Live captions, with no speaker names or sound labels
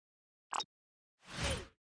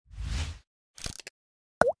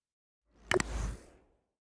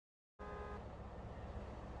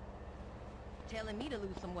telling me to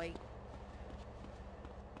lose some weight.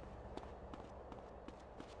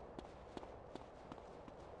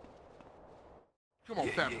 Come on,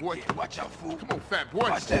 fat boy. Yeah. Watch out, fool. Come on, fat boy.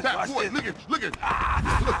 Watch this, fat boy, this. look at.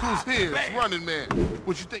 Look who's here. It's running man.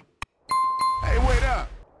 What you think? Hey, wait up.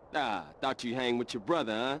 Ah, thought you hang with your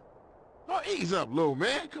brother, huh? Oh, ease up, little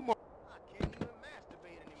man. Come on. I can't even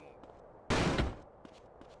masturbate anymore.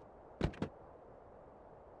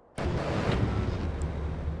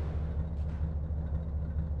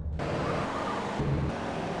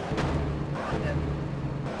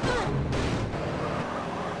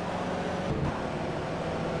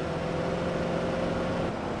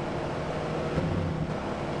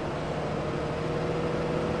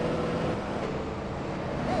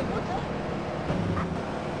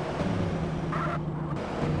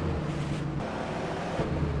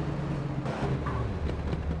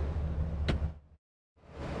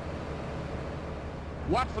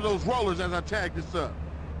 Watch for those rollers as I tag this up.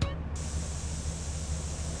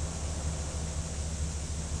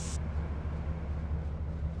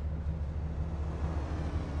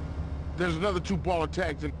 There's another 2 baller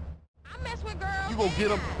tags and I mess with girls. you go get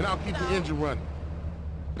them and I'll keep the engine running.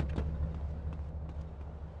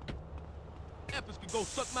 Efforts can go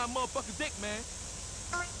suck my motherfucking dick, man.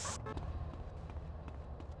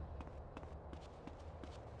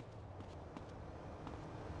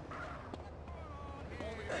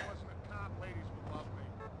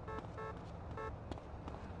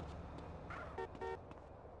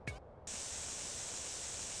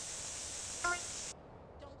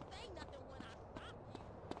 Don't say nothing when I stop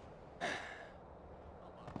you.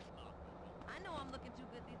 I know I'm looking too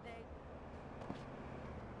good these days.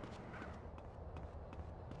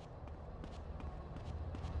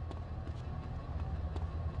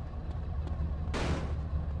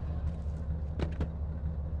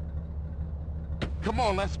 Come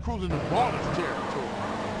on, let's cruise into ballers territory.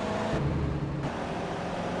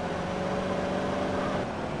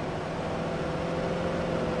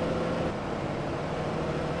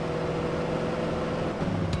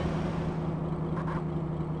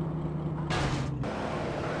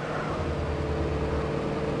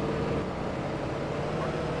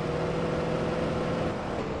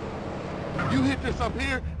 You hit this up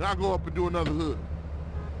here, and I'll go up and do another hood.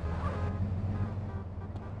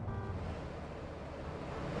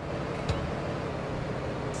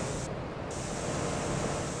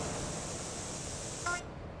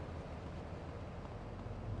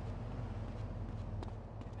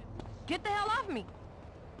 Get the hell off me.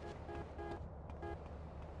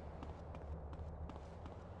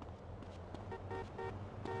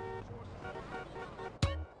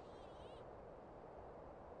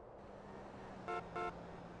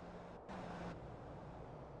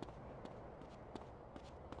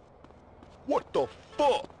 What the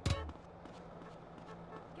fuck? Get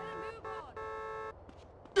a move on.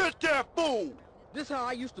 Get that fool! This how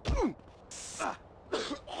I used to...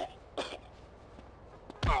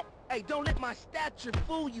 Hey, don't let my stature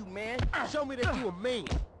fool you, man. Show me that you a man.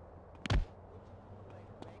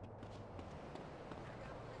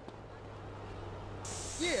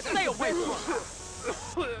 Yeah, stay away from me.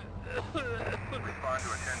 Respond to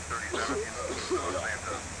a 1037 in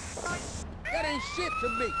Santos. That ain't shit to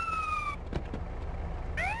me.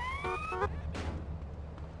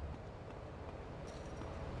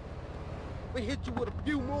 We hit you with a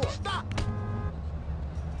few more. Stop!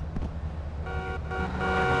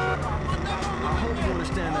 I hope you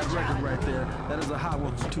understand that record right there. That is a hot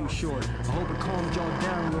one, it's too short. I hope it calms y'all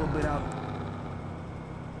down a little bit out.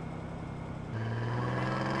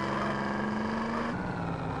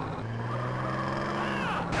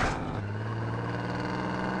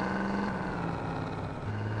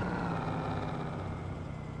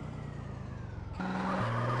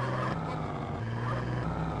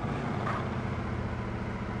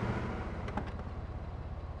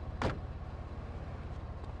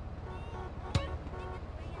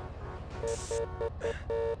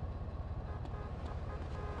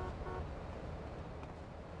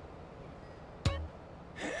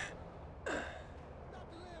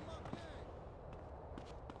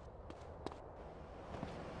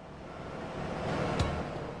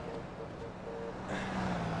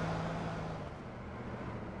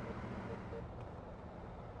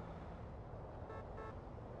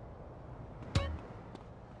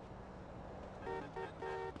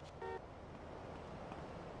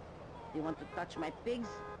 You want to touch my pigs?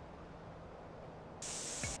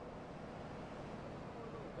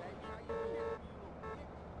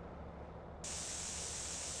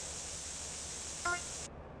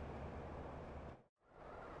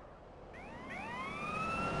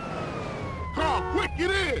 Carl, quick,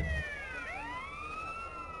 get in!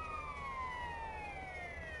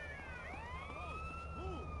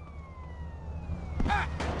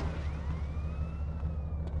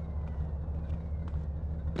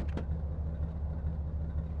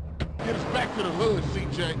 Back to the hood,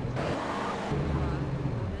 CJ.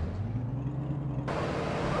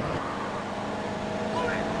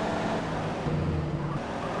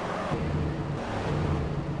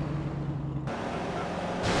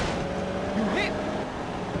 You hit!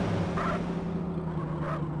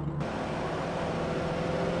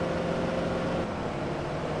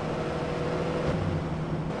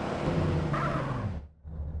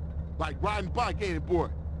 Like riding bike, ain't it, boy?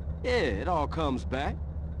 Yeah, it all comes back.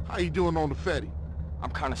 How you doing on the Fetty?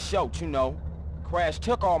 I'm kinda short, you know. Crash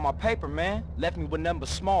took all my paper, man. Left me with nothing but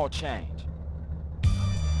small change.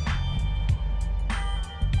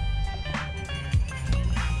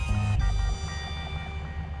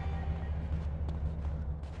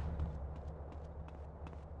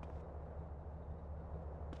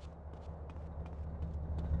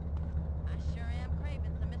 I sure am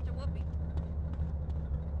craving some Mr. Whoopi.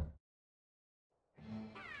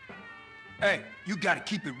 Hey, you gotta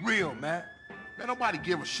keep it real, man. Man, nobody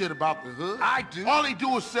give a shit about the hood. I do. All they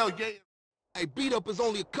do is sell gay. Hey, beat up is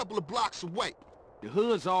only a couple of blocks away. The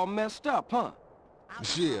hood's all messed up, huh? I'll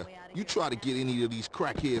make my Yeah, way outta you here try to now. get any of these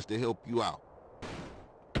crackheads to help you out.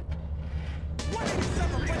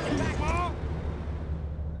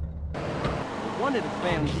 One of the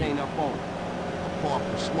families ain't up on it. Apart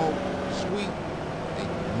from Smoke, Sweet, and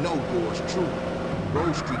you know yours true.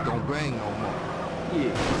 Grove Street don't bang no more.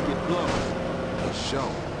 Yeah, let's get close. For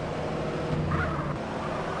sure.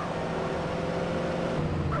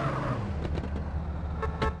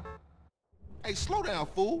 Hey, slow down,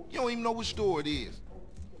 fool. You don't even know which store it is.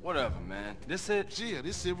 Whatever, man. This it? Yeah,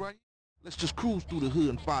 this it right here. Let's just cruise through the hood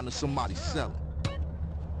and find us somebody selling.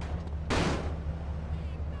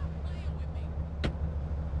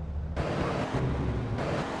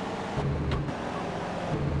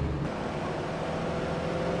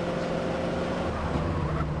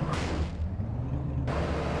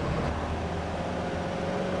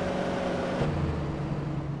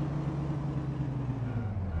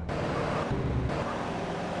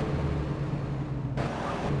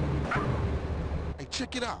 Hey,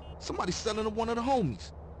 check it out. Somebody's selling to one of the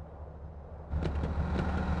homies.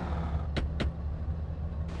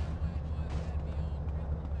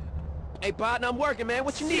 Hey, partner, I'm working, man.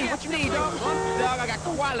 What you need? What you need, dog? Dog, I got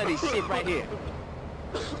quality shit right here.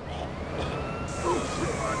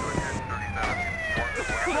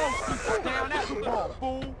 Down that ball,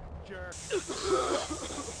 fool.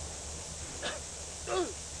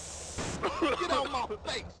 Get out my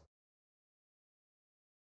face!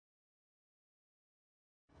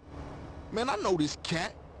 Man, I know this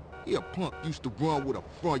cat. He a punk used to run with a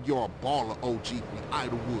front yard baller OG from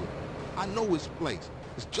Idlewood. I know his place.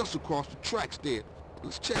 It's just across the tracks there.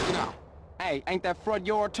 Let's check it out. Hey, ain't that front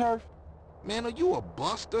yard turf? Man, are you a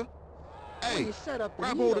buster? Hey, you set up the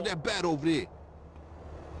grab hold of heel. that bat over there.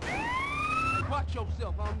 Watch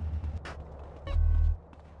yourself, homie.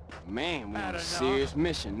 Man, we on a serious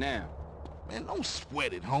mission now. Man, don't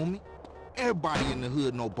sweat it, homie. Everybody in the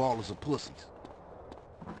hood know ballers are pussies.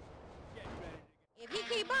 If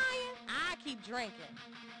he keep buying, I keep drinking.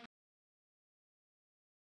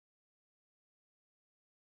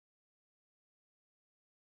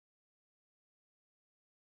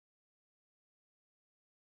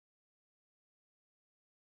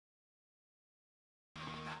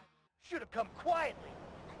 Should have come quietly.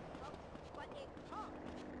 But it comes.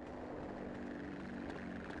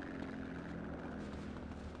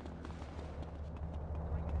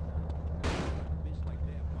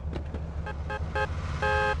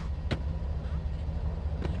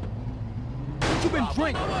 What you been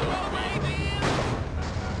drinking?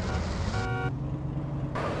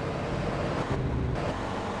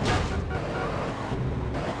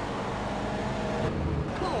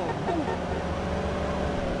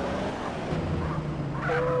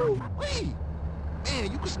 Wait!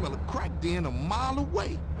 Man, you can smell a crack den a mile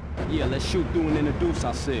away. Yeah, let's shoot through and introduce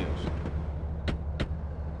ourselves.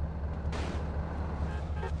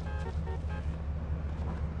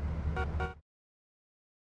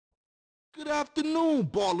 Good afternoon,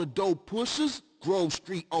 baller dope pushers. Grove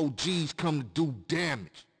Street OGs come to do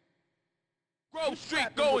damage. Grove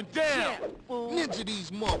Street going down! Ninja these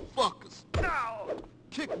motherfuckers.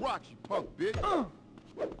 Kick rocks, you punk bitch.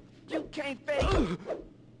 You can't fake.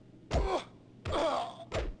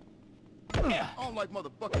 I don't like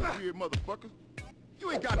motherfucking weird motherfuckers.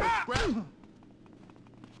 You ain't got no scrap.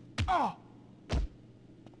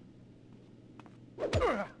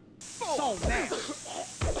 So now.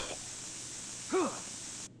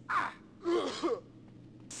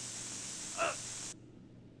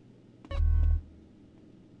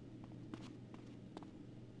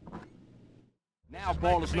 Now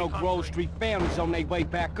ballers know Grove Street families on their way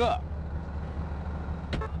back up.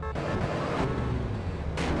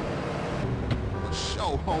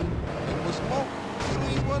 No, homie. Ain't much smoke. You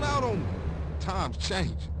ain't run out on me. Times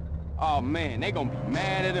change. Oh man, they gonna be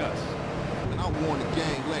mad at us. And I'll warn the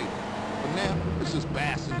gang later. But now, let's just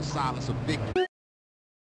bask in the silence of victory.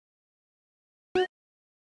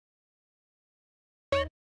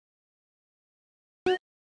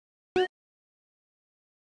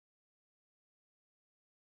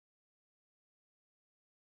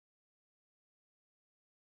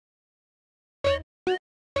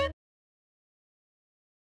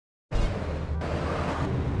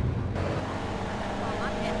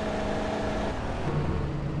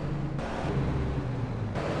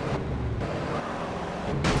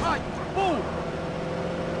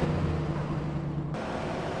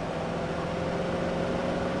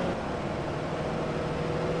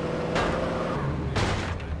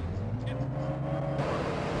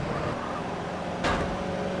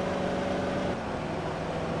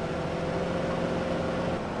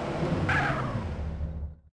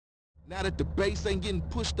 Now that the bass ain't getting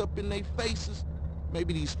pushed up in their faces,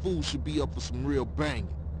 maybe these fools should be up for some real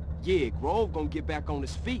banging. Yeah, Grove gonna get back on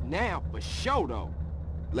his feet now, for sure though.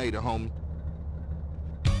 Later, homie.